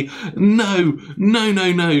play. No, no,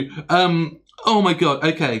 no, no. Oh my god,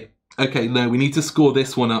 okay. Okay, no, we need to score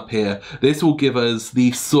this one up here. This will give us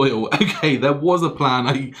the soil. Okay, there was a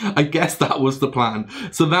plan. I guess that was the plan.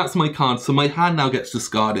 So that's my card. So my hand now gets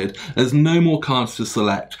discarded. There's no more cards to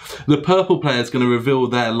select. The purple player is going to reveal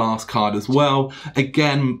their last card as well.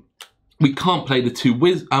 Again, we can't play the two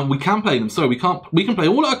we can play them, sorry, we can play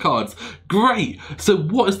all our cards. Great! So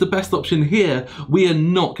what is the best option here? We are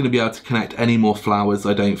not going to be able to connect any more flowers,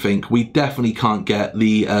 I don't think. We definitely can't get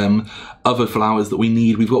the other flowers that we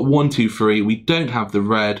need. We've got 1, 2, 3. We don't have the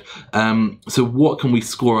red. So what can we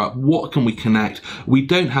score up? What can we connect? We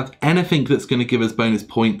don't have anything that's going to give us bonus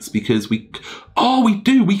points because oh, we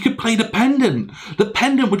do. We could play the pendant. The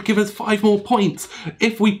pendant would give us 5 more points.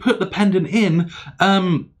 If we put the pendant in,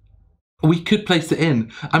 we could place it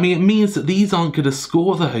in. I mean, it means that these aren't going to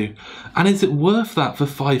score though. And is it worth that for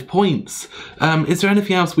 5 points? Is there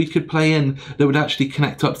anything else we could play in that would actually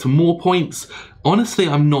connect up to more points? Honestly,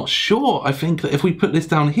 I'm not sure. I think that if we put this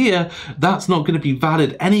down here, that's not going to be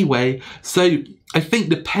valid anyway. So I think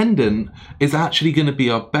the pendant is actually going to be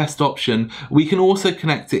our best option. We can also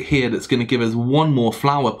connect it here. That's going to give us 1 more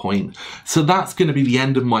flower point. So that's going to be the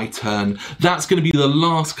end of my turn. That's going to be the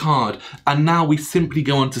last card. And now we simply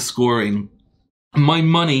go on to scoring. My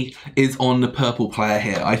money is on the purple player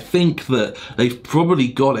here. I think that they've probably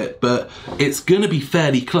got it, but it's going to be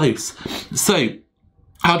fairly close. So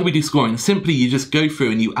how do we do scoring? Simply, you just go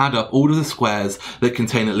through and you add up all of the squares that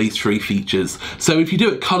contain at least 3 features. So if you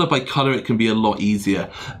do it colour by colour, it can be a lot easier.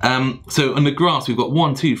 So on the grass, we've got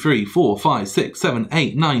 1, 2, 3, 4, 5, 6, 7,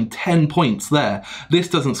 8, 9, 10 points there. This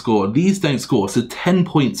doesn't score. These don't score. So 10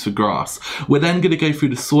 points for grass. We're then going to go through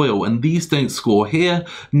the soil, and these don't score here.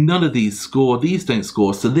 None of these score. These don't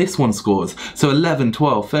score. So this one scores. So 11,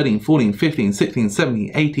 12, 13, 14, 15, 16,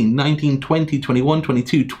 17, 18, 19, 20, 21,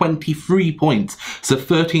 22, 23 points. So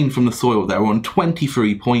 13 from the soil there, we're on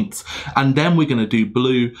 23 points. And then we're going to do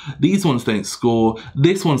blue. These ones don't score.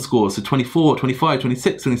 This one scores. So 24, 25,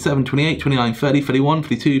 26, 27, 28, 29, 30, 31,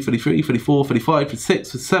 32, 33, 34, 35,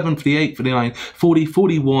 36, 37, 38, 39, 40,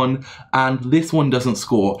 41. And this one doesn't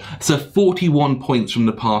score. So 41 points from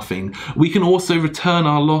the pathing. We can also return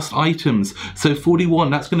our lost items. So 41,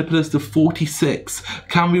 that's going to put us to 46.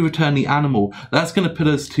 Can we return the animal? That's going to put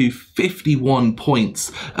us to 51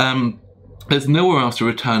 points. There's nowhere else to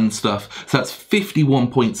return stuff. So that's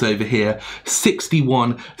 51 points over here,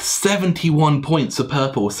 61, 71 points for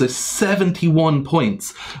purple. So 71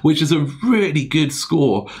 points, which is a really good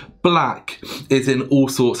score. Black is in all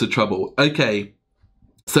sorts of trouble. Okay.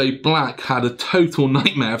 So black had a total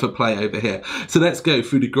nightmare of a play over here. So let's go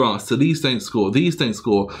through the grass. So these don't score. These don't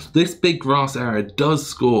score. This big grass area does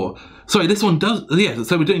score. Sorry, this one does, yeah,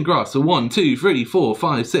 so we're doing grass. So 1, 2, 3, 4,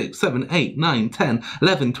 5, 6, 7, 8, 9, 10,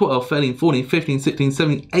 11, 12, 13, 14, 15, 16,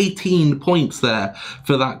 17, 18 points there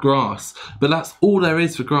for that grass. But that's all there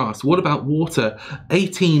is for grass. What about water?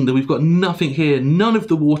 18, that we've got nothing here. None of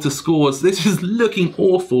the water scores. This is looking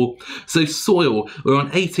awful. So soil, we're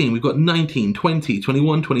on 18. We've got 19, 20,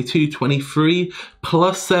 21, 22, 23,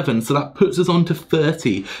 plus 7. So that puts us on to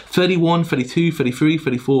 30, 31, 32, 33,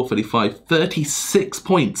 34, 35, 36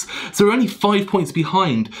 points. So we're only 5 points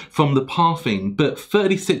behind from the pathing, but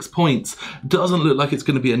 36 points doesn't look like it's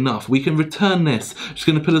going to be enough. We can return this, which is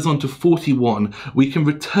going to put us on to 41. We can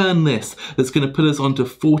return this, that's going to put us on to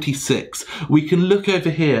 46. We can look over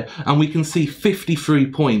here and we can see 53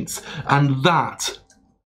 points, and that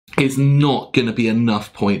is not going to be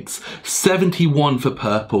enough points. 71 for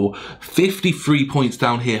purple, 53 points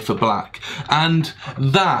down here for black, and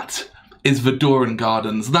that is Vadoran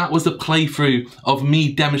Gardens. That was a playthrough of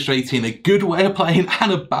me demonstrating a good way of playing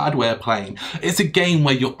and a bad way of playing. It's a game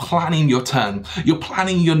where you're planning your turn, you're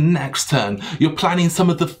planning your next turn, you're planning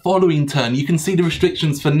some of the following turn. You can see the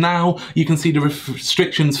restrictions for now, you can see the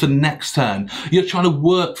restrictions for next turn. You're trying to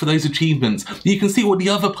work for those achievements. You can see what the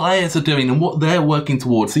other players are doing and what they're working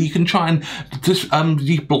towards. So you can try and just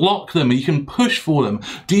you block them and you can push for them.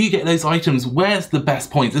 Do you get those items? Where's the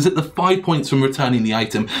best points? Is it the 5 points from returning the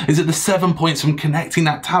item? Is it the 7 points from connecting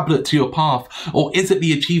that tablet to your path? Or is it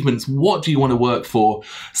the achievements? What do you want to work for?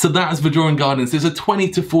 So that is Vadoran Gardens. It's a 20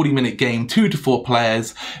 to 40 minute game, 2 to 4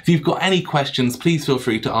 players. If you've got any questions, please feel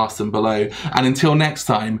free to ask them below. And until next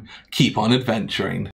time, keep on adventuring.